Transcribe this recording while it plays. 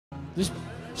This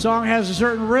song has a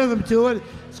certain rhythm to it.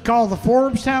 It's called the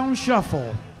Forbstown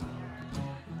Shuffle.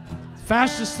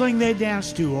 Fastest thing they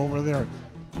dance to over there.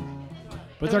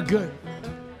 But they're good.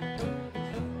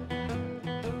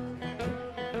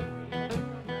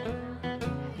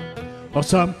 Well,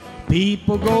 some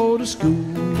people go to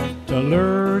school to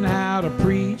learn how to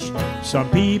preach. Some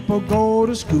people go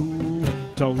to school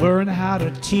to learn how to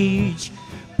teach.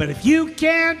 But if you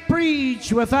can't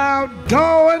preach without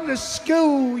going to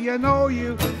school, you know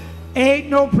you ain't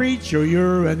no preacher.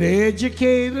 You're an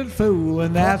educated fool,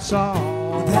 and that's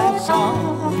all. That's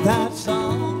all. That's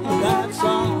all. That's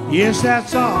all. Yes,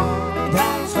 that's all.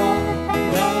 That's all.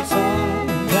 That's all.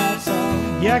 That's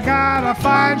all. You gotta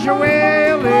find your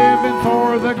way of living,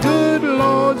 for the good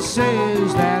Lord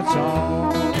says that's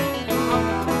all.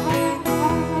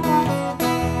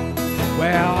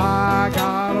 Well, I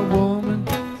got a woman,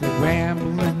 the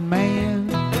gambling man,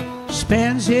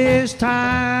 spends his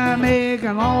time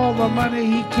making all the money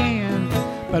he can.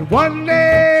 But one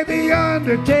day the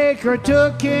undertaker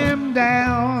took him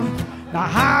down. Now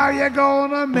how you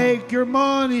gonna make your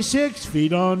money 6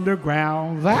 feet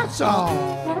underground? That's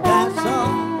all. That's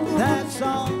all. That's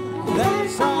all.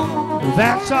 That's all. That's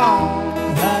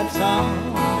all. That's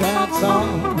all. That's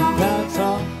all. That's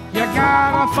all. You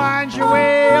gotta find your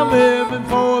way of living,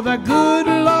 for the good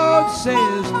Lord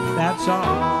says that's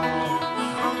all.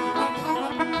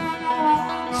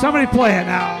 Somebody play it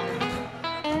now.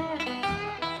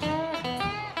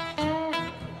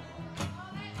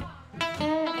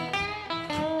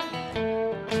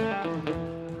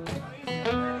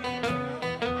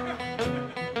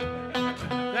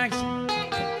 Thanks.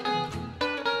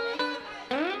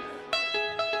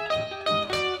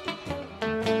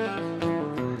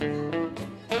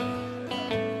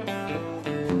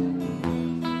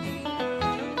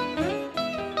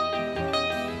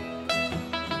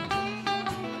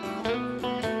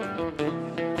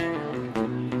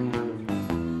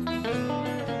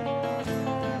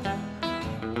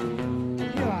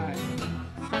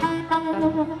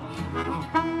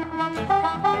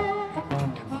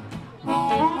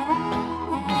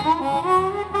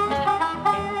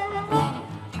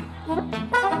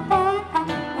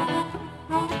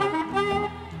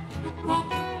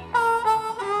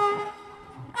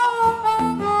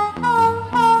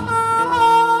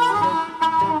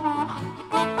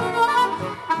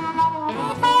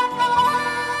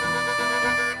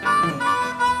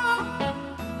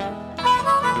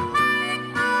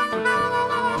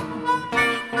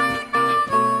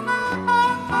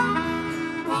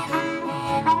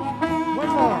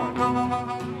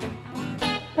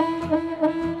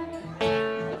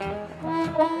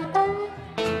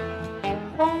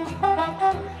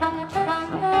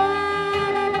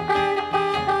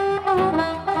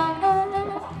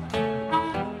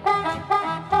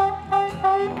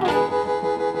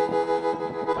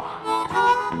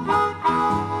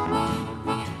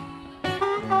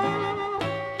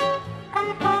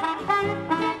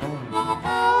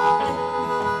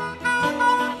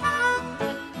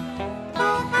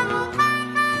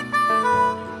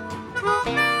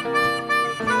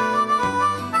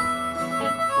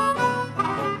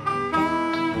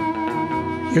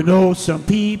 You know, some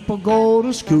people go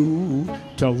to school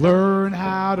to learn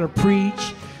how to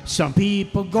preach. Some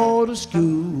people go to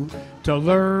school to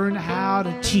learn how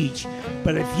to teach.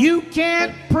 But if you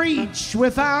can't preach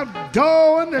without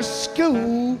going to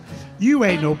school, you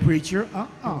ain't no preacher.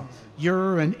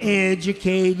 You're an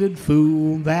educated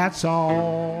fool, that's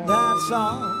all. That's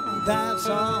all. That's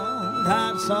all.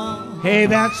 That's all. Hey,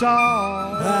 that's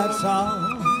all. That's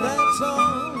all. That's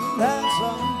all. That's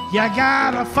all. You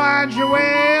gotta find your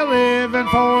way of living,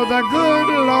 for the good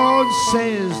Lord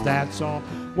says that's all.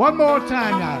 One more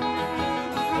time now.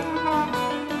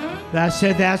 I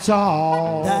said that's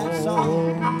all. That's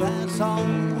all. That's all.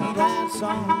 That's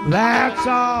all. That's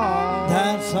all.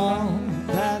 That's all.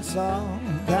 That's all.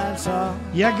 That's all.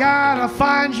 You gotta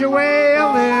find your way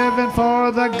of living,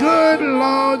 for the good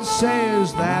Lord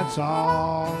says that's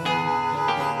all.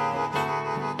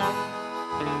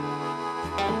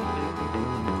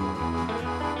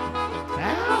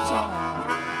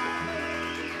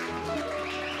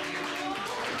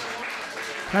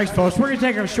 Thanks, folks. We're going to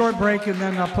take a short break, and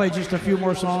then I'll play just a few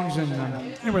more songs. And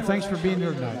anyway, thanks for being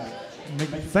here tonight.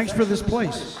 Thanks for this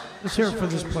place. Let's hear it for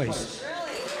this place.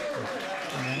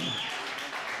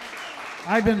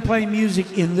 I've been playing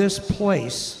music in this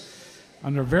place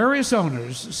under various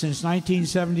owners since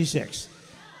 1976.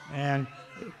 And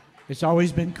it's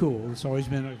always been cool. It's always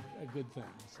been a good thing.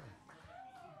 So,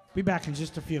 be back in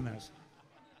just a few minutes.